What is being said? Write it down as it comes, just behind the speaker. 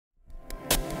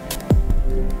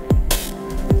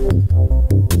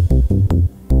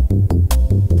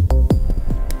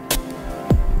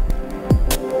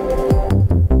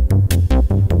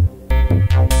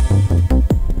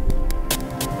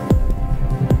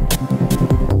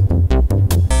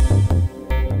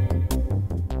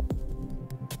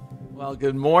Well,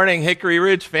 good morning, Hickory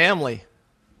Ridge family.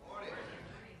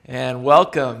 And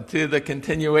welcome to the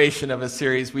continuation of a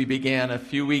series we began a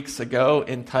few weeks ago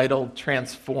entitled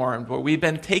Transformed, where we've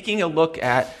been taking a look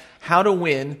at how to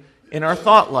win in our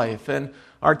thought life. And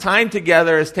our time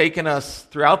together has taken us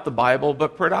throughout the Bible,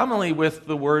 but predominantly with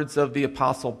the words of the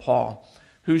Apostle Paul,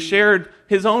 who shared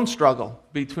his own struggle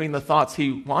between the thoughts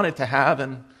he wanted to have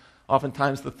and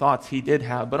oftentimes the thoughts he did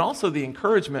have, but also the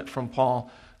encouragement from Paul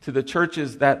to the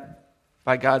churches that,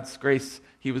 by God's grace,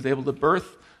 he was able to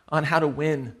birth on how to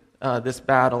win this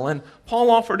battle. And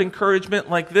Paul offered encouragement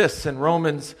like this in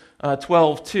Romans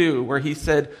 12:2, where he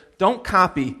said, "Don't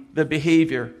copy the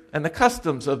behavior and the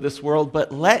customs of this world,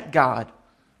 but let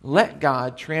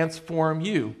God transform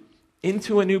you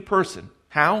into a new person."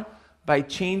 How? By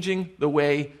changing the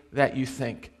way that you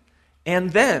think. And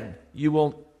then you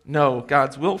will know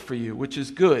God's will for you, which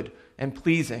is good and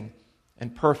pleasing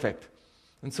and perfect.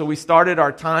 And so we started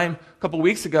our time a couple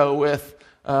weeks ago with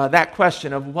that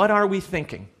question of what are we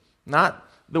thinking? Not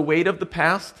the weight of the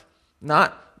past,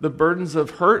 not the burdens of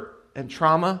hurt and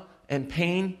trauma and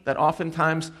pain that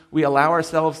oftentimes we allow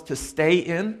ourselves to stay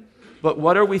in, but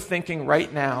what are we thinking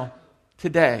right now,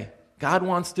 today? God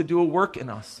wants to do a work in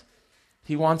us.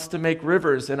 He wants to make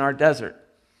rivers in our desert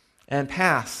and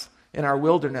paths in our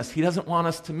wilderness. He doesn't want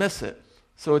us to miss it.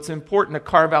 So it's important to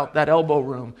carve out that elbow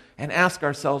room and ask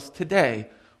ourselves today,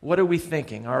 what are we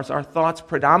thinking? Are our thoughts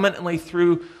predominantly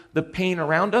through the pain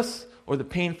around us or the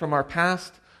pain from our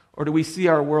past? Or do we see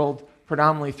our world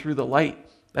predominantly through the light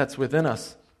that's within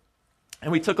us?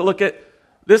 And we took a look at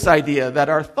this idea that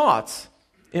our thoughts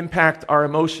impact our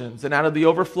emotions. And out of the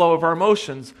overflow of our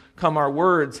emotions come our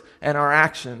words and our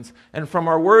actions. And from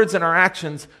our words and our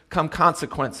actions come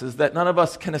consequences that none of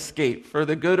us can escape, for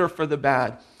the good or for the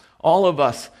bad. All of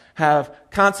us have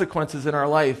consequences in our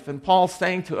life. And Paul's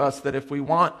saying to us that if we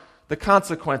want the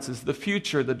consequences, the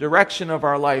future, the direction of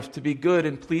our life to be good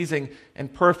and pleasing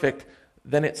and perfect,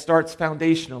 then it starts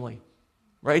foundationally,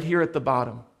 right here at the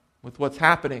bottom, with what's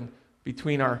happening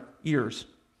between our ears.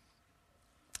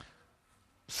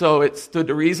 So it stood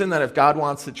to reason that if God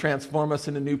wants to transform us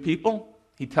into new people,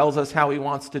 he tells us how he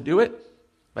wants to do it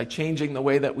by changing the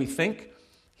way that we think.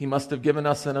 He must have given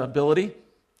us an ability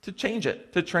to change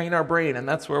it, to train our brain. And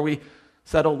that's where we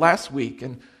settled last week.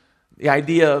 And the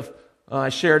idea of, I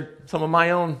shared some of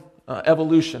my own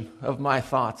evolution of my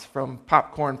thoughts, from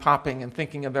popcorn popping and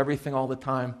thinking of everything all the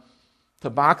time,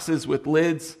 to boxes with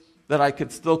lids that I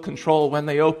could still control when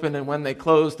they opened and when they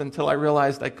closed, until I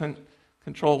realized I couldn't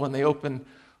control when they opened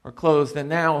or closed. And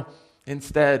now,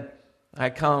 instead,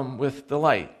 I come with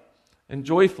delight and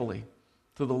joyfully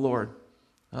to the Lord.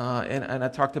 And I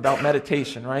talked about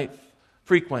meditation, right?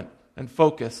 Frequent and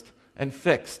focused and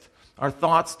fixed. Our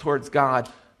thoughts towards God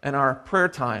and our prayer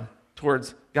time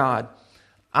towards God.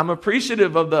 I'm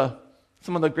appreciative of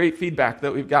some of the great feedback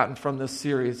that we've gotten from this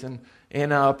series, and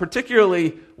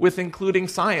particularly with including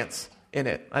science in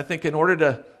it. I think in order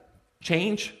to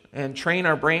change and train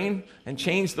our brain and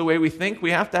change the way we think,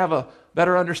 we have to have a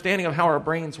better understanding of how our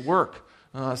brains work.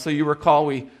 So you recall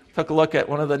we took a look at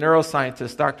one of the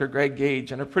neuroscientists, Dr. Greg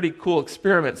Gage, and a pretty cool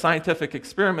experiment, scientific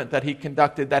experiment that he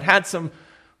conducted that had some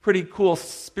pretty cool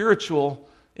spiritual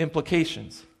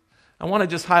implications. I want to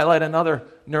just highlight another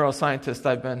neuroscientist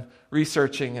I've been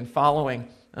researching and following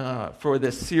for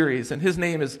this series, and his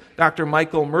name is Dr.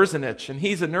 Michael Merzenich, and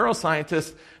he's a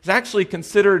neuroscientist. He's actually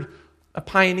considered a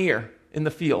pioneer in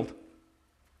the field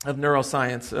of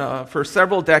neuroscience. For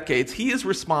several decades, he is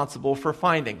responsible for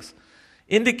findings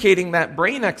indicating that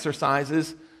brain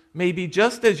exercises may be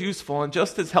just as useful and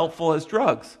just as helpful as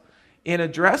drugs in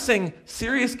addressing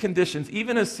serious conditions,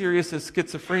 even as serious as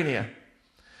schizophrenia.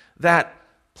 That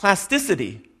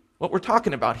plasticity, what we're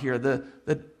talking about here,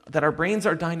 that our brains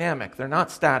are dynamic, they're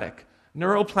not static.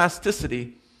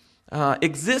 Neuroplasticity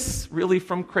exists really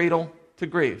from cradle to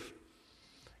grave.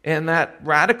 And that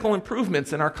radical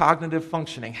improvements in our cognitive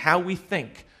functioning, how we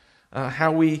think,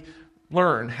 how we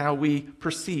learn, how we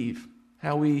perceive,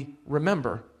 how we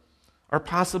remember, are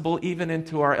possible even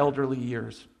into our elderly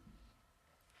years.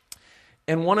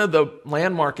 And one of the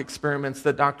landmark experiments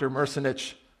that Dr.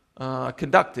 Merzenich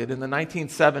conducted in the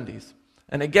 1970s,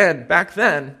 and again, back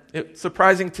then, it's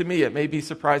surprising to me, it may be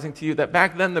surprising to you, that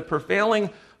back then the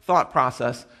prevailing thought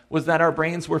process was that our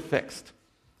brains were fixed.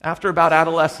 After about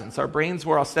adolescence, our brains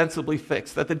were ostensibly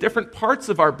fixed, that the different parts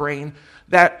of our brain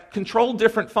that controlled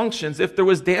different functions, if there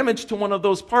was damage to one of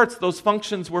those parts, those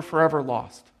functions were forever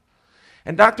lost.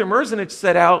 And Dr. Merzenich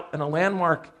set out in a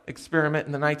landmark experiment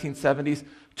in the 1970s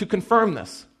to confirm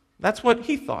this. That's what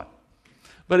he thought.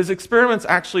 But his experiments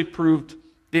actually proved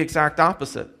the exact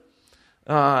opposite.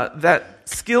 that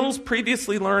skills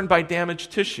previously learned by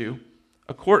damaged tissue,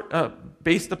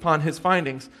 based upon his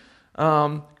findings,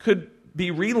 could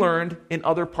be relearned in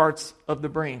other parts of the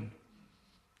brain.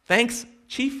 Thanks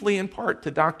chiefly in part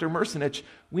to Dr. Mercenich,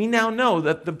 we now know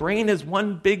that the brain is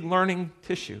one big learning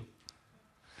tissue.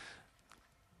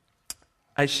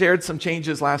 I shared some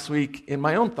changes last week in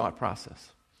my own thought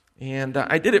process. And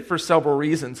I did it for several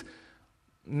reasons,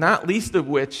 not least of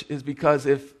which is because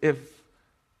if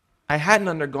I hadn't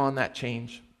undergone that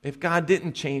change, if God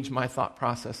didn't change my thought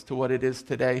process to what it is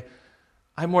today,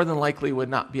 I more than likely would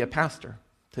not be a pastor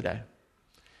today.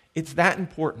 It's that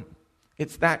important.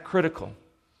 It's that critical.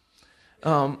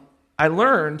 I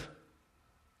learned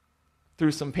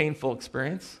through some painful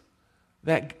experience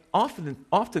that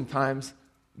oftentimes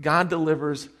God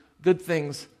delivers good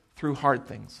things through hard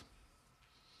things.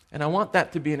 And I want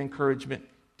that to be an encouragement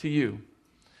to you.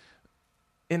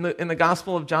 In the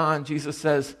Gospel of John, Jesus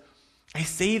says, I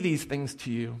say these things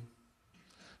to you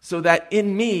so that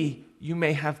in me you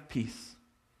may have peace.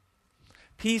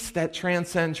 Peace that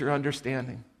transcends your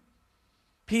understanding.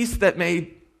 Peace that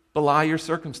may belie your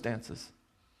circumstances.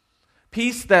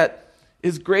 Peace that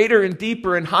is greater and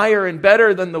deeper and higher and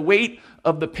better than the weight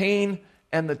of the pain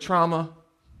and the trauma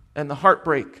and the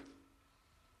heartbreak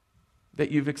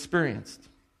that you've experienced.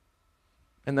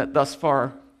 And that thus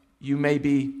far you may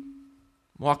be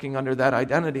walking under that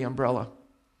identity umbrella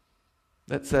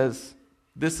that says,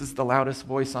 this is the loudest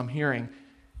voice I'm hearing.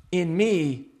 In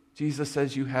me, Jesus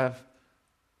says, you have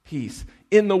peace.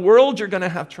 In the world, you're going to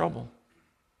have trouble.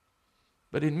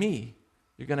 But in me,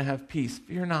 you're going to have peace.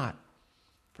 Fear not,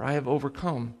 for I have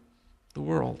overcome the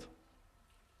world.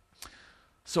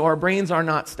 So our brains are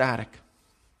not static.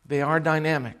 They are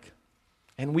dynamic,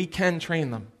 and we can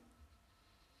train them.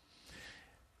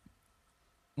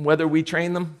 Whether we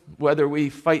train them, whether we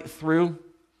fight through,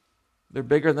 they're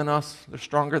bigger than us, they're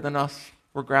stronger than us,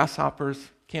 we're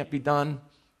grasshoppers, can't be done,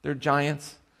 they're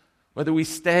giants. Whether we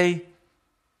stay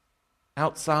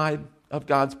outside of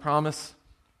God's promise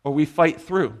or we fight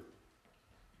through,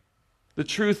 the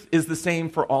truth is the same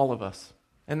for all of us.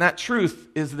 And that truth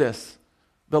is this: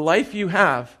 the life you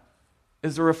have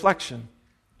is a reflection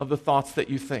of the thoughts that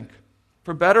you think,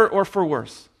 for better or for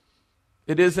worse.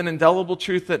 It is an indelible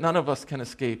truth that none of us can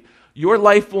escape. Your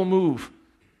life will move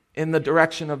in the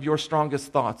direction of your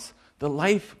strongest thoughts. The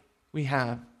life we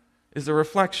have is a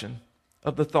reflection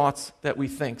of the thoughts that we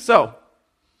think. So,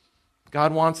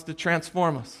 God wants to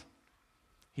transform us.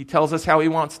 He tells us how He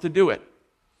wants to do it,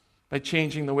 by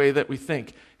changing the way that we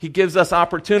think. He gives us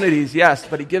opportunities, yes,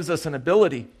 but He gives us an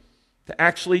ability to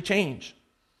actually change.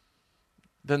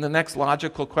 Then the next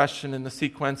logical question in the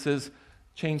sequence is,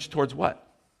 change towards what?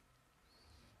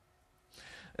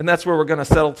 And that's where we're going to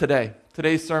settle today.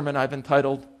 Today's sermon I've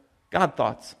entitled, God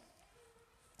Thoughts.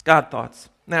 God Thoughts.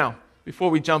 Now, before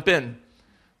we jump in,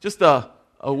 just a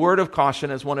word of caution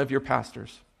as one of your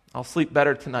pastors. I'll sleep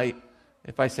better tonight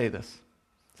if I say this.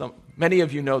 Many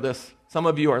of you know this. Some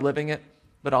of you are living it,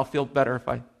 but I'll feel better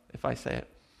if I say it.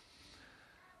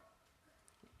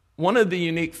 One of the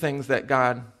unique things that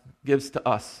God gives to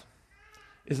us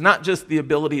is not just the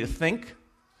ability to think,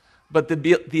 but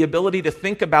the ability to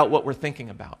think about what we're thinking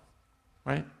about,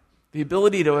 right? The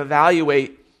ability to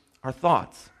evaluate our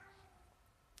thoughts.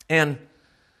 And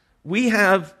we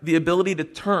have the ability to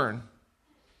turn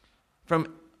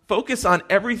from focus on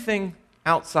everything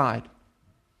outside,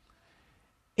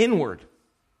 inward,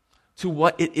 to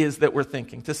what it is that we're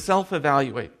thinking, to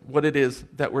self-evaluate what it is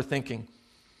that we're thinking.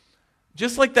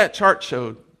 Just like that chart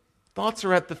showed, thoughts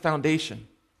are at the foundation.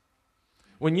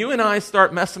 When you and I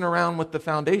start messing around with the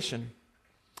foundation,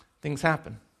 things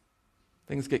happen.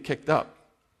 Things get kicked up.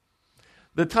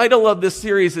 The title of this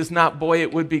series is not, Boy,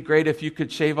 it would be great if you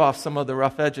could shave off some of the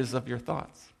rough edges of your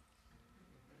thoughts.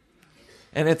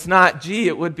 And it's not, gee,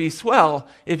 it would be swell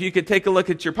if you could take a look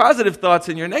at your positive thoughts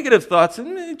and your negative thoughts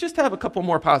and just have a couple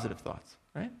more positive thoughts,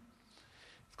 right?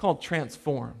 It's called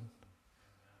transform.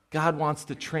 God wants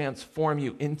to transform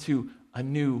you into a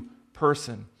new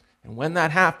person. And when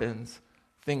that happens,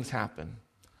 things happen.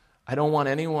 I don't want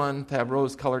anyone to have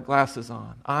rose-colored glasses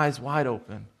on, eyes wide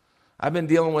open. I've been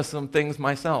dealing with some things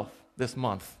myself this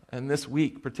month, and this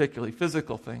week particularly,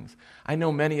 physical things. I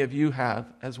know many of you have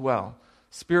as well,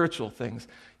 spiritual things.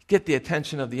 Get the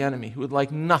attention of the enemy, who would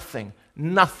like nothing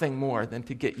more than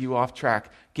to get you off track,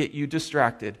 get you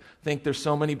distracted, think there's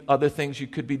so many other things you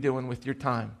could be doing with your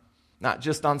time. Not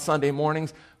just on Sunday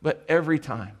mornings, but every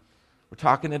time. We're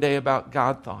talking today about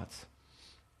God thoughts.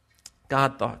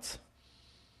 God thoughts.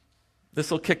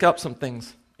 This will kick up some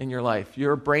things in your life.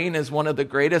 Your brain is one of the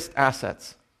greatest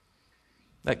assets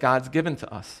that God's given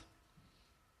to us.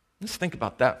 Just think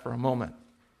about that for a moment.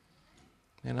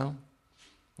 You know,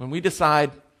 when we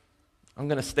decide, I'm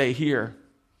going to stay here,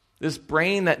 this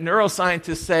brain that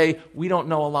neuroscientists say we don't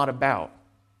know a lot about,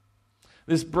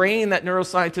 this brain that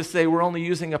neuroscientists say we're only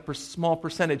using a small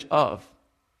percentage of,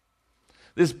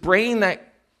 this brain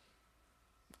that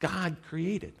God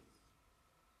created,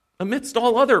 amidst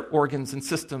all other organs and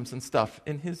systems and stuff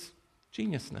in his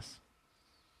geniusness.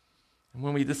 And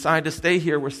when we decide to stay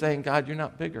here, we're saying, God, you're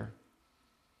not bigger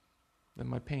than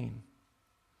my pain.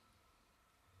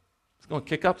 It's going to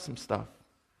kick up some stuff.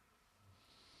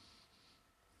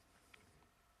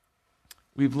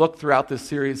 We've looked throughout this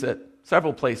series at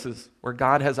several places where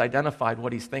God has identified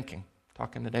what he's thinking.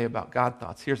 Talking today about God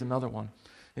thoughts. Here's another one.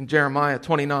 In Jeremiah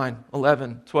 29,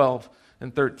 11, 12,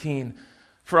 and 13.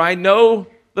 For I know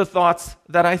the thoughts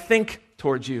that I think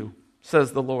towards you,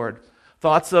 says the Lord.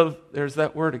 Thoughts of, there's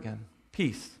that word again,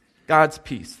 peace. God's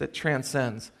peace that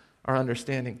transcends our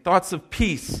understanding. Thoughts of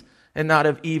peace and not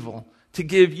of evil, to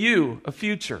give you a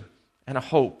future and a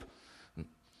hope.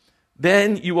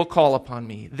 Then you will call upon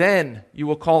me. Then you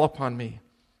will call upon me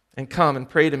and come and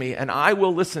pray to me, and I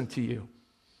will listen to you.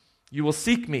 You will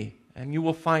seek me, and you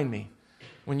will find me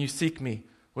when you seek me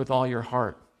with all your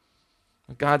heart.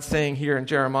 What God's saying here in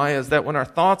Jeremiah is that when our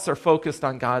thoughts are focused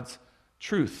on God's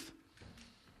truth,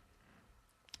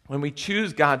 when we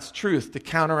choose God's truth to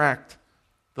counteract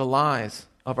the lies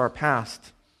of our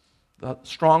past, the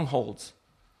strongholds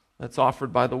that's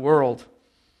offered by the world,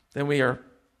 then we are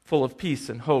full of peace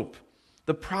and hope.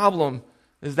 The problem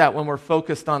is that when we're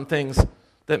focused on things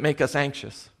that make us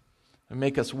anxious and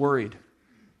make us worried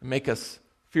and make us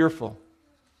fearful,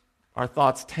 our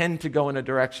thoughts tend to go in a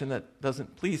direction that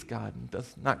doesn't please God and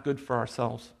does not good for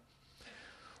ourselves.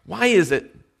 Why is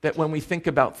it that when we think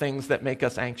about things that make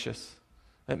us anxious,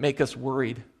 that make us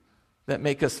worried, that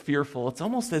make us fearful, it's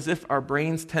almost as if our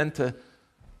brains tend to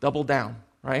double down,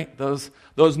 right? Those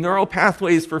neural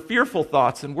pathways for fearful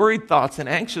thoughts and worried thoughts and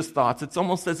anxious thoughts, it's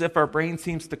almost as if our brain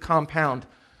seems to compound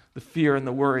the fear and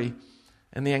the worry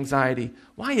and the anxiety.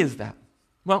 Why is that?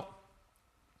 Well,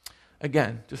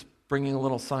 again, just bringing a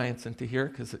little science into here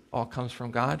because it all comes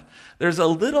from God. There's a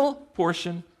little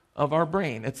portion of our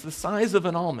brain. It's the size of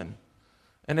an almond,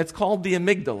 and it's called the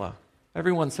amygdala.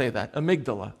 Everyone say that,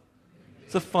 amygdala.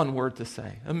 It's a fun word to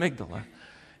say, amygdala.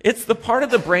 It's the part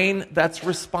of the brain that's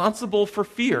responsible for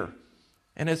fear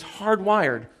and is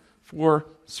hardwired for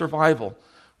survival.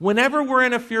 Whenever we're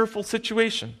in a fearful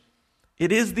situation,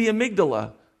 it is the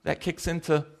amygdala that kicks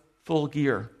into full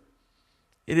gear.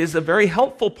 It is a very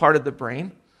helpful part of the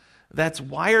brain that's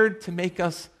wired to make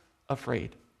us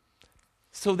afraid,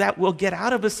 so that we'll get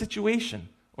out of a situation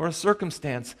or a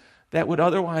circumstance that would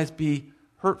otherwise be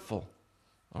hurtful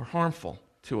or harmful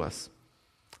to us.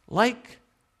 Like,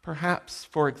 perhaps,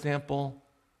 for example,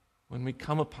 when we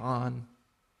come upon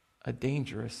a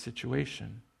dangerous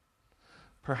situation.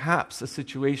 Perhaps a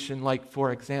situation like,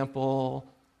 for example,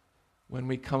 when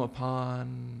we come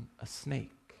upon a snake.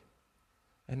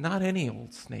 And not any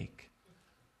old snake.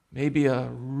 Maybe a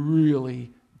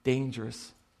really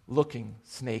dangerous looking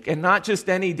snake. And not just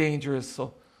any dangerous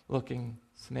looking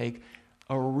snake.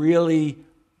 A really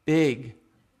big,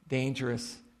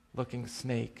 dangerous looking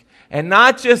snake. And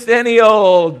not just any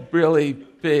old, really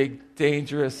big,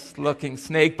 dangerous looking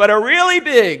snake, but a really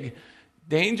big,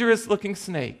 dangerous looking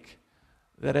snake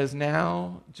that has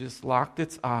now just locked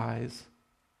its eyes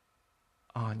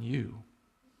on you.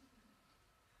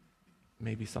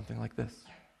 Maybe something like this.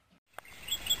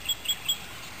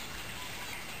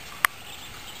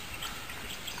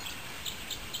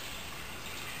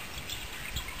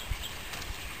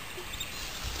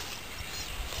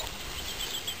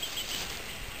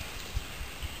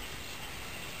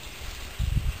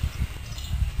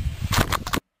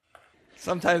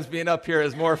 Sometimes being up here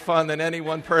is more fun than any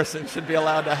one person should be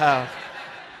allowed to have.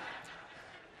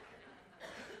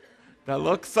 The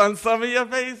looks on some of your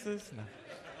faces. No.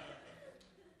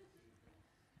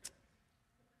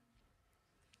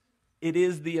 It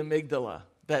is the amygdala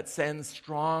that sends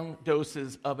strong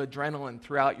doses of adrenaline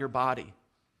throughout your body,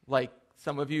 like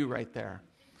some of you right there.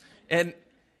 And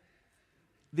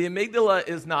the amygdala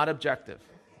is not objective.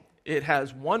 It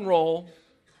has one role,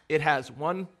 it has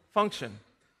one function,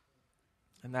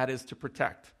 and that is to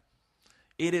protect.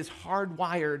 It is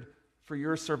hardwired for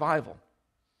your survival.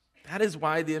 That is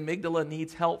why the amygdala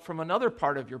needs help from another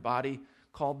part of your body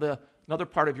another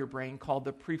part of your brain called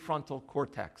the prefrontal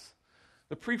cortex.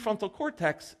 The prefrontal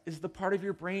cortex is the part of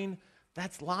your brain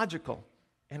that's logical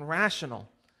and rational.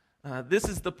 This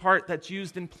is the part that's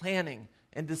used in planning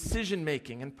and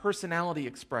decision-making and personality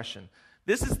expression.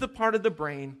 This is the part of the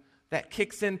brain that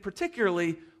kicks in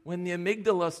particularly when the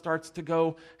amygdala starts to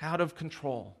go out of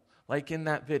control, like in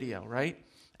that video, right?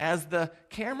 As the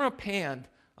camera panned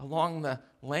along the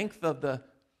length of the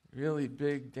really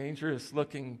big,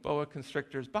 dangerous-looking boa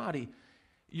constrictor's body,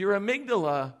 your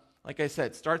amygdala, like I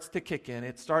said, starts to kick in.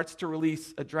 It starts to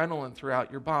release adrenaline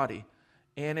throughout your body.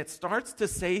 And it starts to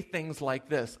say things like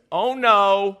this: oh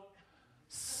no,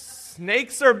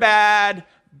 snakes are bad.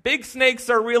 Big snakes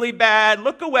are really bad.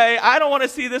 Look away. I don't want to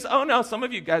see this. Oh no, some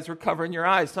of you guys were covering your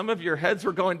eyes. Some of your heads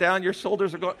were going down. Your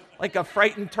shoulders are going like a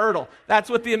frightened turtle. That's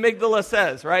what the amygdala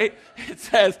says, right? It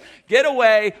says, get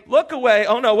away, look away.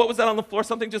 Oh no, what was that on the floor?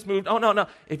 Something just moved. Oh no.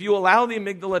 If you allow the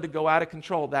amygdala to go out of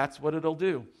control, that's what it'll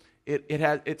do.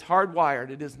 It's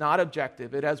hardwired. It is not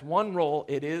objective. It has one role.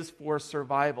 It is for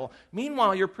survival.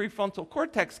 Meanwhile, your prefrontal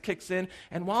cortex kicks in,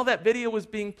 and while that video was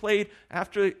being played,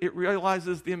 after it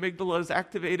realizes the amygdala is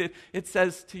activated, it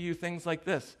says to you things like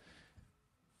this: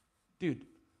 dude,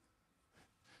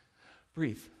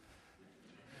 breathe.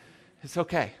 It's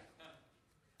okay.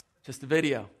 Just a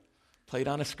video played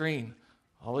on a screen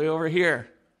all the way over here.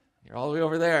 You're all the way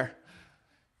over there.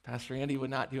 Pastor Andy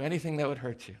would not do anything that would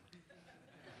hurt you.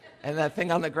 And that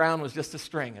thing on the ground was just a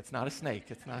string. It's not a snake.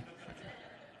 It's not.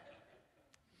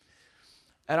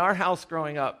 At our house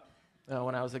growing up,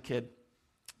 when I was a kid,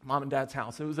 Mom and Dad's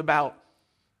house, it was about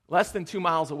less than 2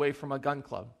 miles away from a gun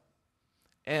club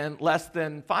and less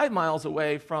than 5 miles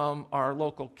away from our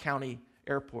local county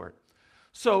airport.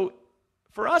 So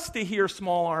for us to hear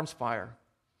small arms fire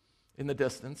in the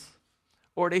distance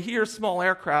or to hear small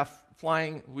aircraft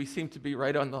flying, we seem to be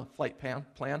right on the flight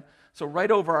plan, so right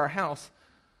over our house,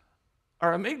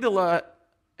 our amygdala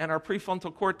and our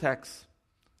prefrontal cortex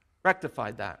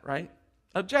rectified that, right?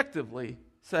 Objectively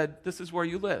said, this is where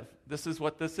you live. This is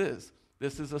what this is.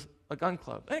 This is a gun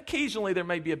club. And occasionally there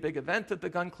may be a big event at the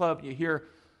gun club. You hear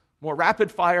more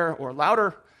rapid fire or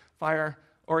louder fire.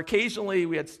 Or occasionally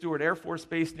we had Stewart Air Force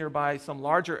Base nearby. Some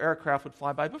larger aircraft would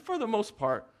fly by. But for the most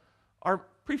part, our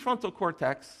prefrontal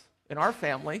cortex in our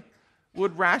family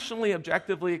would rationally,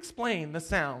 objectively explain the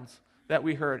sounds that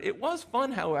we heard. It was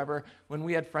fun, however, when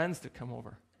we had friends to come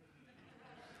over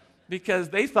because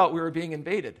they thought we were being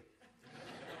invaded.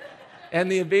 And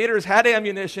the invaders had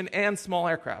ammunition and small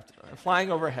aircraft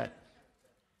flying overhead.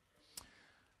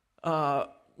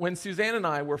 When Suzanne and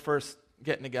I were first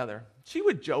getting together, she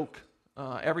would joke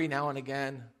every now and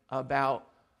again about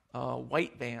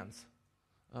white vans.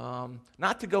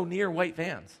 Not to go near white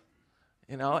vans.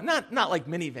 You know, not like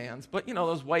minivans, but, you know,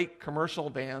 those white commercial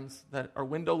vans that are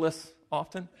windowless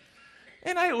often.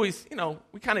 And I always,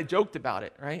 we kind of joked about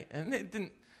it, right? And it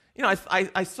didn't,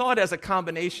 I saw it as a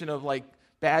combination of like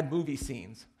bad movie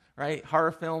scenes, right?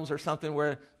 Horror films or something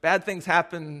where bad things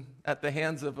happen at the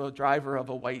hands of a driver of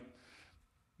a white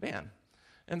van.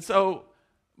 And so,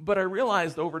 but I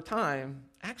realized over time,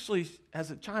 actually,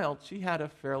 as a child, she had a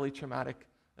fairly traumatic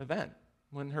event.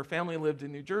 When her family lived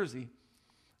in New Jersey,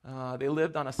 they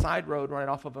lived on a side road right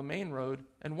off of a main road,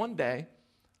 and one day,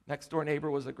 next door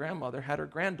neighbor was a grandmother, had her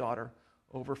granddaughter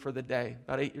over for the day,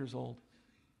 about 8 years old.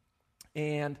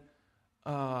 And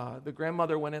the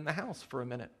grandmother went in the house for a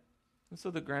minute. And so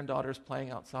the granddaughter's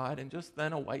playing outside, and just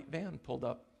then a white van pulled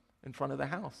up in front of the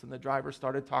house, and the driver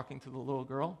started talking to the little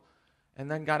girl, and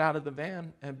then got out of the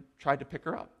van and tried to pick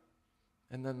her up.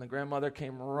 And then the grandmother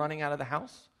came running out of the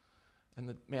house, and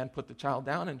the man put the child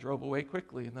down and drove away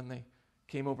quickly. And then they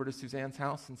came over to Suzanne's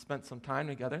house and spent some time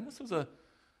together. And this was a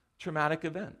traumatic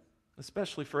event,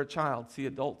 especially for a child. See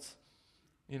adults,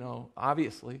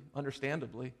 obviously,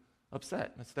 understandably,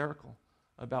 upset and hysterical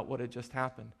about what had just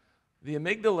happened. The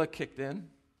amygdala kicked in,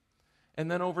 and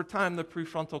then over time, the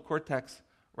prefrontal cortex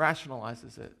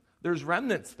rationalizes it. There's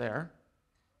remnants there.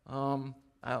 I'll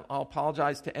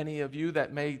apologize to any of you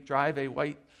that may drive a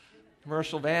white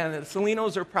commercial van. The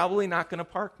Celinos are probably not going to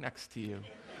park next to you.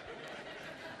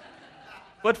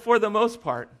 But for the most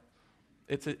part,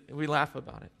 we laugh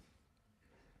about it.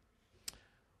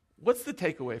 What's the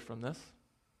takeaway from this?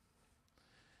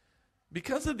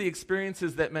 Because of the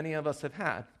experiences that many of us have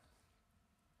had,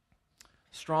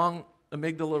 strong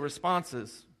amygdala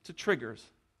responses to triggers,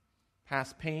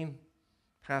 past pain,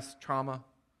 past trauma,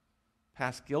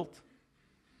 past guilt,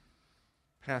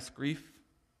 past grief,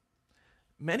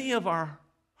 many of our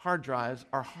hard drives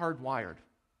are hardwired.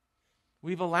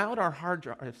 We've allowed our hard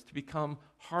drives to become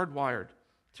hardwired,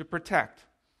 to protect,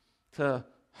 to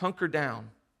hunker down.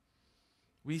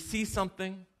 We see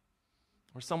something,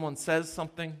 or someone says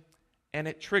something, and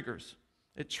it triggers.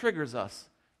 It triggers us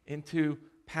into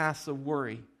paths of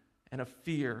worry and of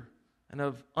fear and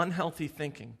of unhealthy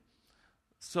thinking.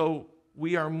 So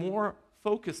we are more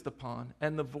focused upon,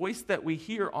 and the voice that we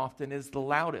hear often is the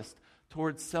loudest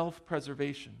towards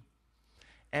self-preservation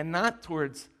and not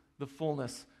towards the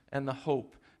fullness and the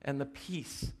hope and the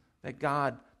peace that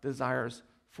God desires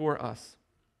for us.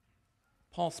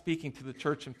 Paul speaking to the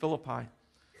church in Philippi,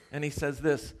 and he says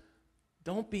this,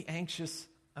 don't be anxious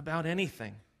about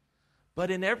anything,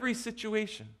 but in every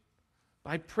situation,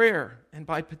 by prayer and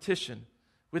by petition,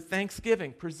 with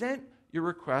thanksgiving, present your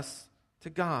requests to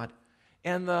God.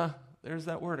 And there's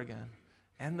that word again,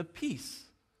 and the peace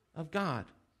of God,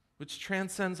 which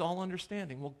transcends all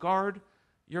understanding, will guard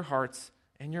your hearts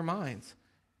and your minds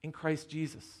in Christ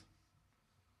Jesus.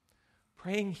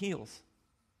 Praying heals.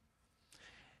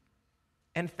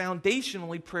 And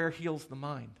foundationally, prayer heals the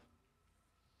mind.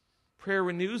 Prayer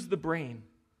renews the brain.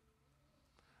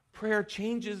 Prayer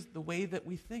changes the way that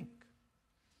we think.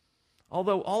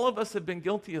 Although all of us have been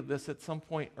guilty of this at some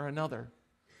point or another,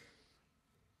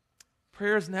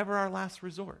 prayer is never our last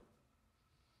resort.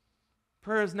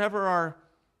 Prayer is never our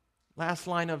last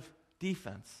line of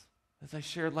defense, as I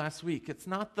shared last week. It's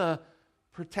not the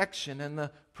protection and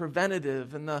the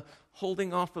preventative and the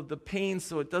holding off of the pain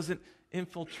so it doesn't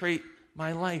infiltrate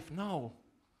my life. No.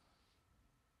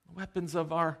 The weapons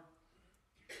of our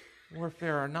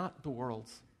warfare are not the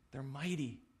world's. They're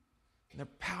mighty and they're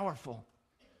powerful.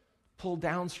 Pull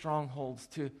down strongholds,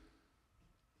 to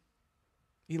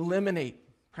eliminate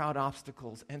proud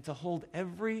obstacles, and to hold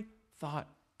every thought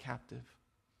captive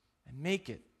and make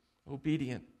it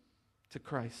obedient to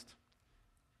Christ.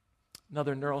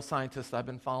 Another neuroscientist I've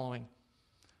been following,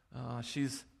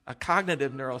 she's a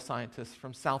cognitive neuroscientist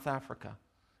from South Africa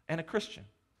and a Christian.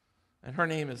 And her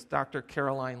name is Dr.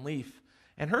 Caroline Leaf.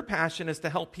 And her passion is to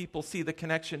help people see the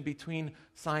connection between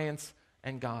science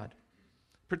and God,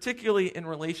 particularly in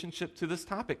relationship to this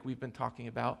topic we've been talking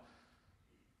about,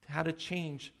 how to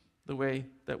change the way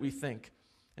that we think.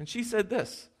 And she said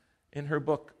this in her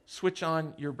book, Switch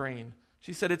On Your Brain.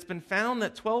 She said, it's been found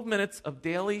that 12 minutes of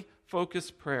daily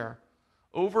focused prayer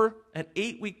over an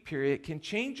 8-week period can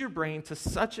change your brain to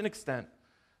such an extent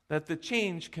that the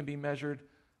change can be measured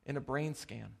in a brain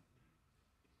scan.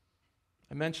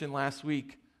 I mentioned last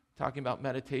week, talking about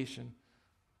meditation,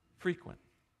 frequent.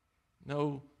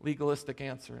 No legalistic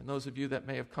answer. And those of you that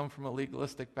may have come from a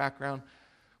legalistic background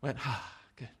went,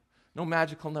 good. No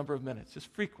magical number of minutes,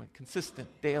 just frequent, consistent,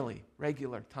 daily,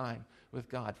 regular time with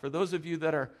God. For those of you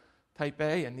that are type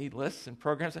A and need lists and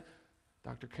programs,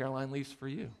 Dr. Caroline Leaf's for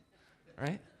you,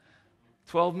 right?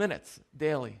 12 minutes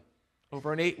daily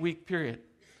over an 8-week period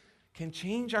can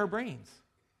change our brains.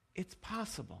 It's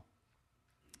possible.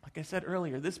 Like I said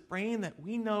earlier, this brain that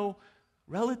we know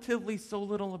relatively so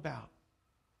little about,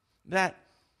 that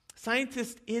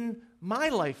scientists in my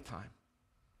lifetime,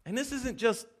 and this isn't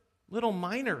just little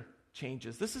minor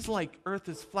changes, this is like earth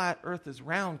is flat, earth is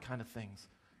round kind of things,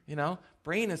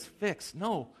 brain is fixed.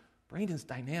 No, brain is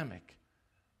dynamic.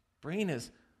 Brain is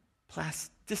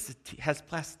plasticity, has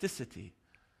plasticity,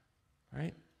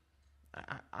 right?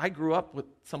 I grew up with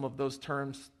some of those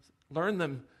terms, learned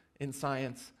them in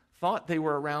science, thought they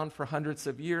were around for hundreds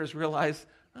of years, realized,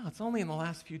 it's only in the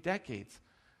last few decades.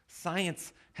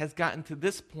 Science has gotten to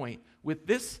this point with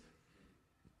this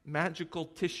magical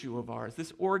tissue of ours,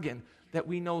 this organ that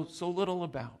we know so little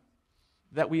about,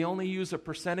 that we only use a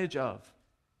percentage of.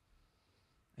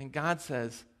 And God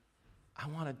says, I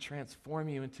want to transform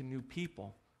you into new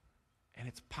people. And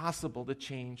it's possible to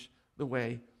change the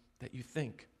way that you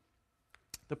think.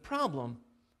 The problem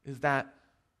is that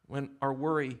when our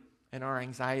worry and our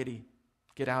anxiety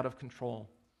get out of control,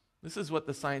 this is what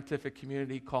the scientific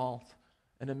community calls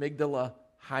an amygdala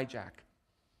hijack.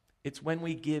 It's when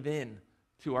we give in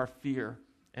to our fear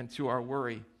and to our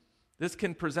worry. This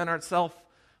can present itself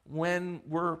when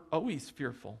we're always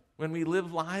fearful, when we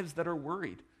live lives that are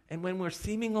worried, and when we're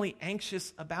seemingly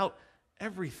anxious about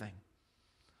everything.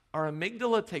 Our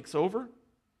amygdala takes over,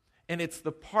 and it's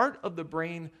the part of the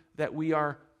brain that we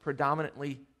are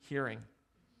predominantly hearing.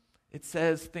 It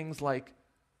says things like,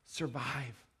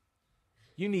 survive.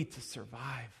 You need to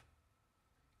survive.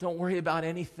 Don't worry about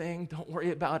anything. Don't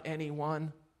worry about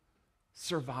anyone.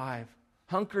 Survive.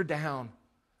 Hunker down.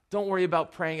 Don't worry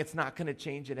about praying. It's not going to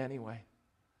change it anyway.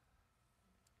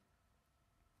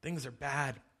 Things are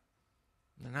bad.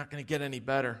 They're not going to get any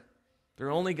better.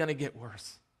 They're only going to get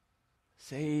worse.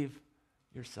 Save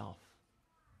yourself.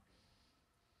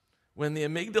 When the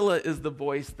amygdala is the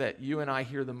voice that you and I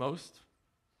hear the most,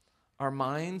 our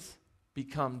minds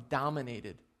become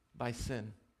dominated by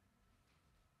sin.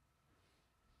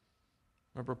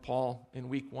 Remember Paul in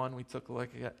week 1, we took a look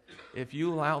at, if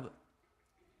you allow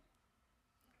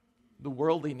the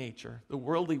worldly nature, the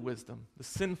worldly wisdom, the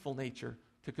sinful nature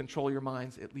to control your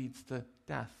minds, it leads to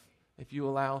death. If you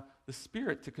allow the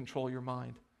Spirit to control your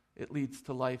mind, it leads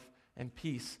to life and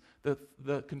peace.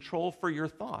 The control for your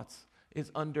thoughts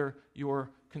is under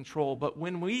your control. But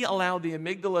when we allow the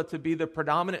amygdala to be the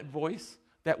predominant voice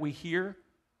that we hear,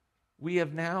 we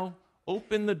have now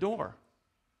opened the door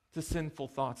to sinful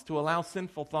thoughts, to allow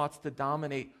sinful thoughts to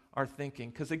dominate our thinking.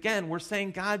 Because again, we're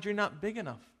saying, God, you're not big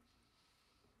enough.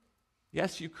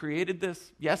 Yes, you created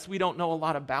this. Yes, we don't know a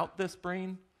lot about this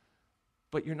brain,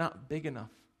 but you're not big enough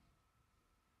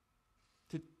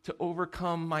to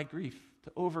overcome my grief,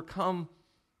 to overcome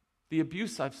the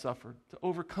abuse I've suffered, to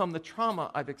overcome the trauma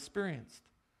I've experienced.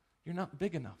 You're not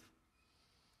big enough.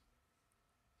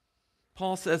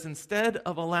 Paul says, instead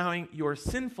of allowing your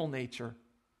sinful nature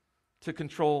to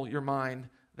control your mind,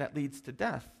 that leads to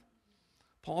death,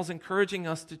 Paul's encouraging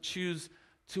us to choose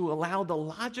to allow the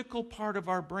logical part of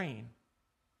our brain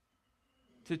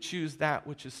to choose that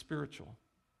which is spiritual.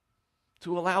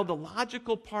 To allow the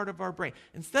logical part of our brain.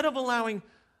 Instead of allowing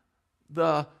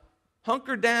the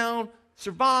hunker down,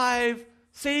 survive,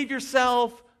 save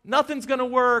yourself, nothing's going to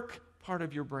work part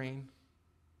of your brain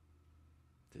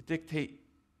to dictate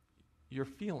your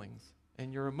feelings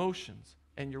and your emotions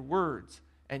and your words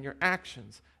and your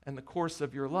actions and the course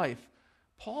of your life,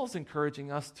 Paul's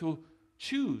encouraging us to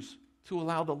choose to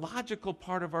allow the logical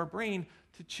part of our brain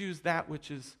to choose that which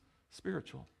is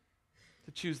spiritual,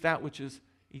 to choose that which is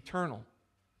eternal,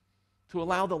 to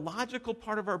allow the logical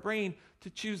part of our brain to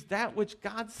choose that which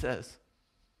God says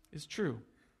is true.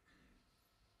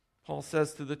 Paul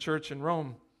says to the church in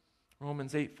Rome,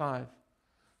 Romans 8:5,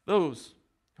 those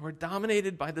who are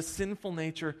dominated by the sinful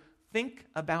nature think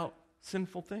about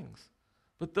sinful things.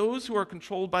 But those who are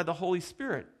controlled by the Holy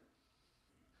Spirit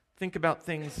think about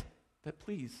things that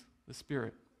please the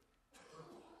Spirit.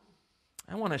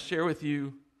 I want to share with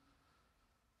you,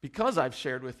 because I've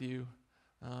shared with you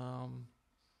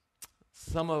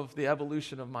some of the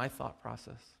evolution of my thought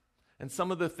process and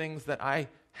some of the things that I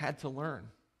had to learn.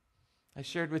 I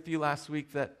shared with you last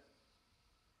week that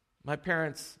my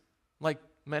parents, like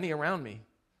many around me,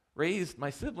 raised my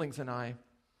siblings and I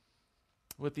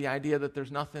with the idea that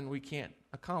there's nothing we can't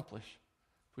accomplish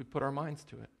if we put our minds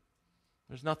to it.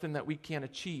 There's nothing that we can't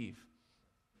achieve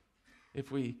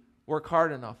if we work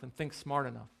hard enough and think smart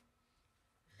enough.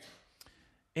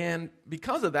 And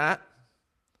because of that,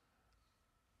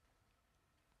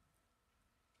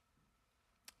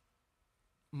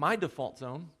 my default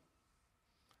zone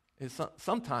is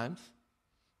sometimes,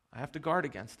 I have to guard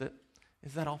against it,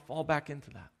 is that I'll fall back into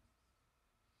that.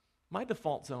 My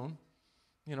default zone,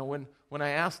 when I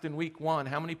asked in week 1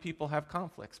 how many people have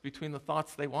conflicts between the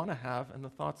thoughts they want to have and the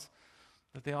thoughts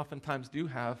that they oftentimes do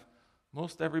have,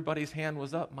 most everybody's hand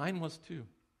was up. Mine was too.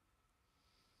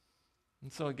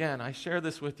 And so again, I share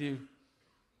this with you,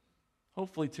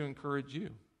 hopefully to encourage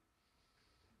you.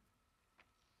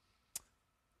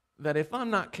 That if I'm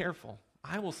not careful,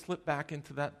 I will slip back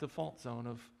into that default zone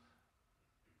of,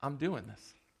 I'm doing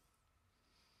this.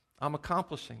 I'm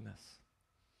accomplishing this.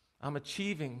 I'm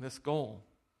achieving this goal.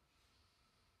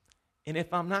 And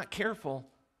if I'm not careful,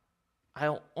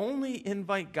 I'll only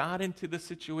invite God into the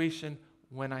situation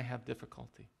when I have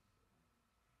difficulty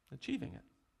achieving it.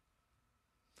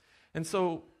 And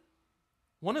so,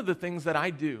 one of the things that I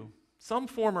do, some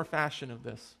form or fashion of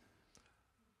this,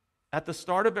 at the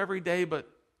start of every day, but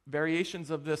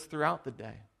variations of this throughout the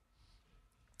day,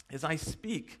 is I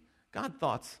speak God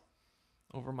thoughts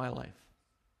over my life.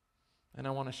 And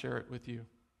I want to share it with you.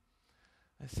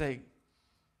 I say,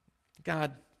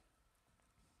 God,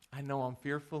 I know I'm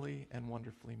fearfully and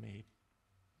wonderfully made.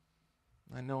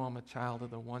 I know I'm a child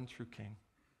of the one true King.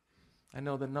 I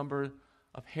know the number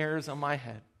of hairs on my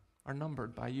head are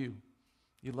numbered by you.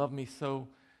 You love me so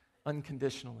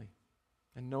unconditionally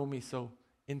and know me so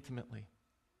intimately.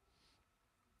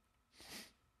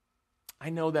 I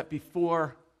know that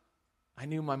before I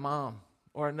knew my mom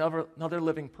or another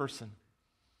living person,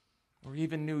 or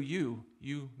even knew you,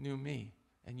 you knew me,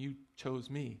 and you chose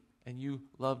me, and you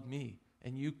loved me,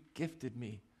 and you gifted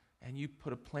me, and you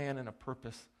put a plan and a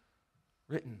purpose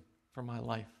written for my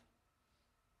life.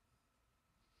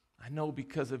 I know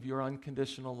because of your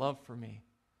unconditional love for me,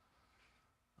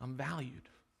 I'm valued.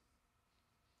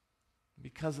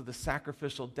 Because of the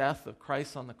sacrificial death of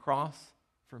Christ on the cross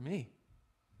for me,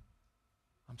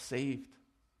 I'm saved.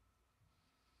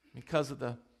 Because of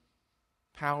the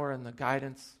power and the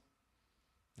guidance,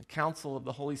 the counsel of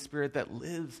the Holy Spirit that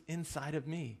lives inside of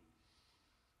me,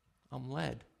 I'm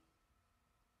led.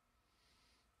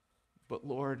 But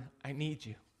Lord, I need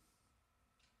you.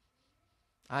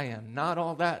 I am not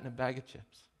all that in a bag of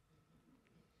chips.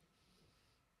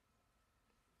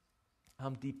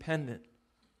 I'm dependent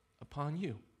upon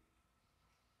you.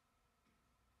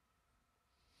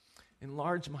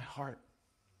 enlarge my heart.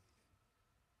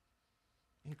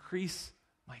 Increase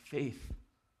my faith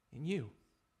in you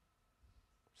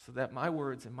so that my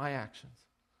words and my actions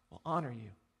will honor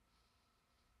you.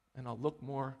 And I'll look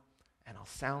more, and I'll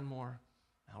sound more,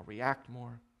 and I'll react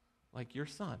more like your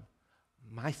Son,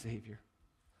 my Savior,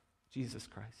 Jesus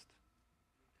Christ.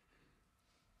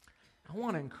 I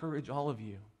want to encourage all of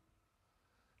you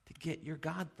to get your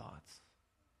God thoughts.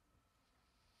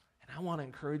 And I want to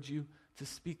encourage you to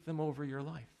speak them over your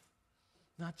life.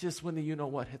 Not just when the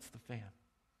you-know-what hits the fan,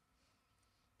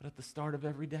 but at the start of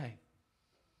every day.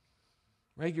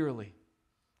 Regularly,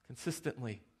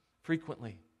 consistently,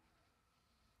 frequently.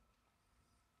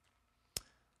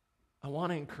 I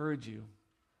want to encourage you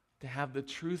to have the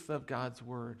truth of God's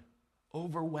word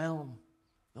overwhelm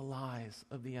the lies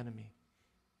of the enemy,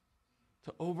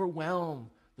 to overwhelm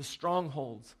the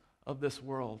strongholds of this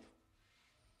world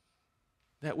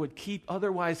that would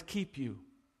otherwise keep you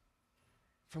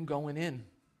from going in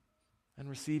and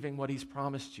receiving what he's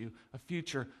promised you, a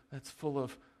future that's full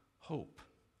of hope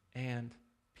and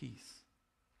peace.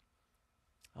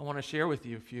 I want to share with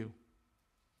you a few.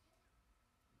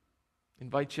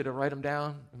 Invite you to write them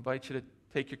down, invite you to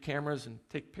take your cameras and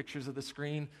take pictures of the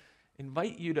screen,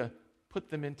 invite you to put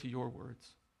them into your words,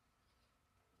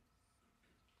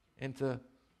 and to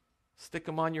stick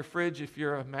them on your fridge if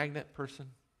you're a magnet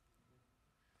person.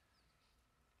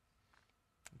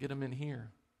 Get them in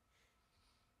here.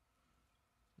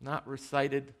 Not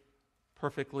recited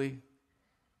perfectly,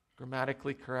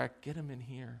 grammatically correct. Get them in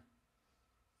here.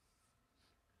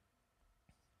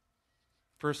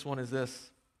 First one is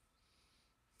this: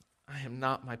 I am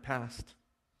not my past.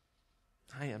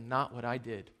 I am not what I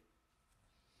did.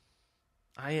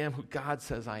 I am who God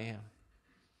says I am.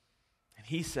 And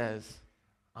he says,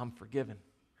 I'm forgiven.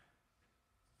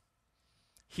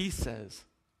 He says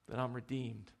that I'm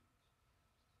redeemed.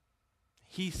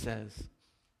 He says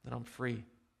that I'm free.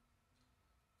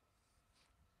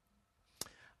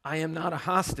 I am not a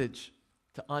hostage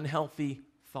to unhealthy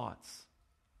thoughts.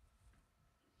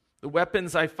 The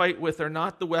weapons I fight with are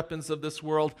not the weapons of this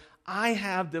world. I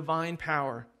have divine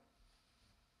power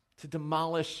to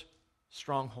demolish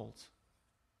strongholds.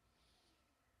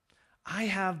 I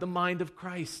have the mind of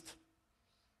Christ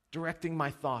directing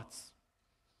my thoughts.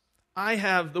 I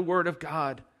have the Word of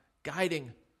God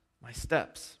guiding my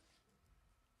steps.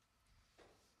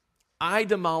 I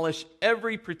demolish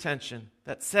every pretension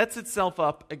that sets itself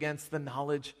up against the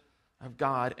knowledge of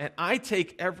God, and I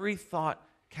take every thought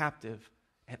captive,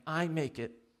 and I make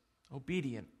it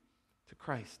obedient to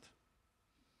Christ.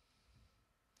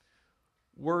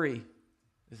 Worry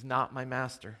is not my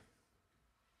master.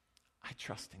 I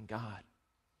trust in God.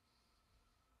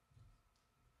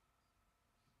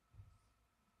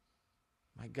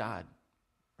 My God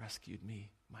rescued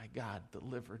me. My God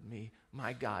delivered me.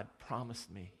 My God promised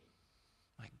me.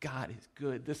 My God is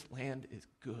good. This land is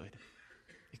good,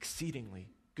 exceedingly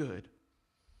good.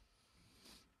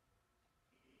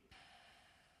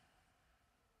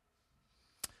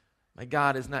 My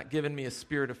God has not given me a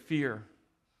spirit of fear,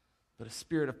 but a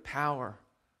spirit of power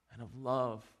and of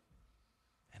love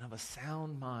and of a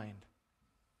sound mind.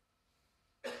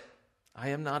 I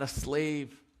am not a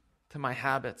slave to my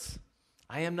habits.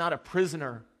 I am not a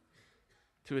prisoner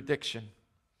to addiction.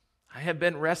 I have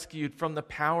been rescued from the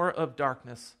power of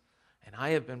darkness, and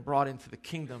I have been brought into the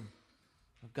kingdom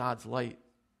of God's light.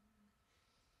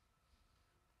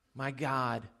 My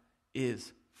God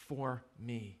is for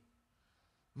me.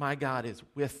 My God is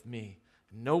with me.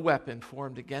 No weapon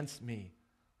formed against me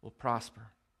will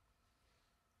prosper.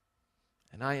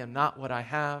 And I am not what I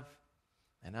have,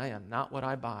 and I am not what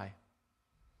I buy.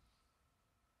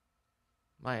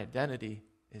 My identity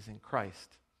is in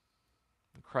Christ,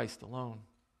 and Christ alone.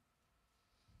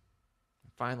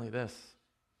 And finally this: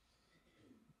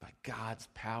 by God's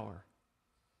power,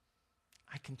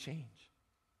 I can change.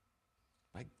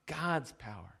 By God's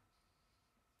power,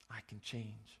 I can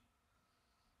change.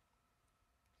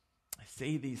 I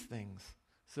say these things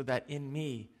so that in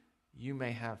me you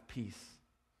may have peace.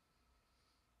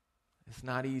 It's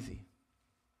not easy.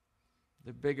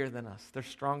 They're bigger than us. They're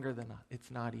stronger than us. It's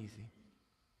not easy.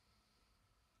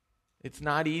 It's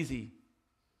not easy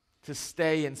to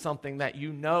stay in something that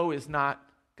you know is not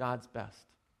God's best.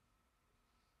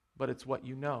 But it's what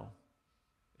you know.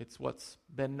 It's what's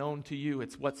been known to you.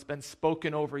 It's what's been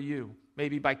spoken over you,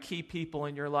 maybe by key people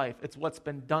in your life. It's what's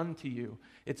been done to you.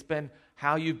 It's been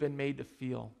how you've been made to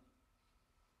feel.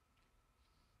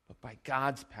 But by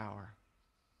God's power,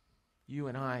 you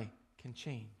and I can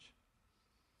change.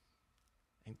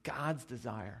 And God's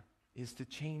desire is to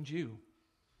change you,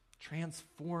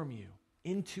 transform you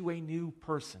into a new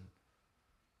person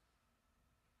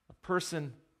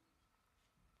person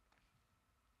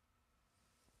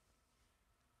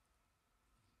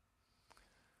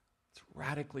it's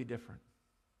radically different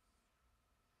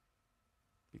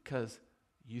because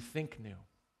you think new,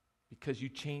 because you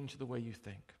change the way you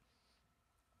think.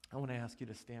 I want to ask you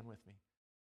to stand with me.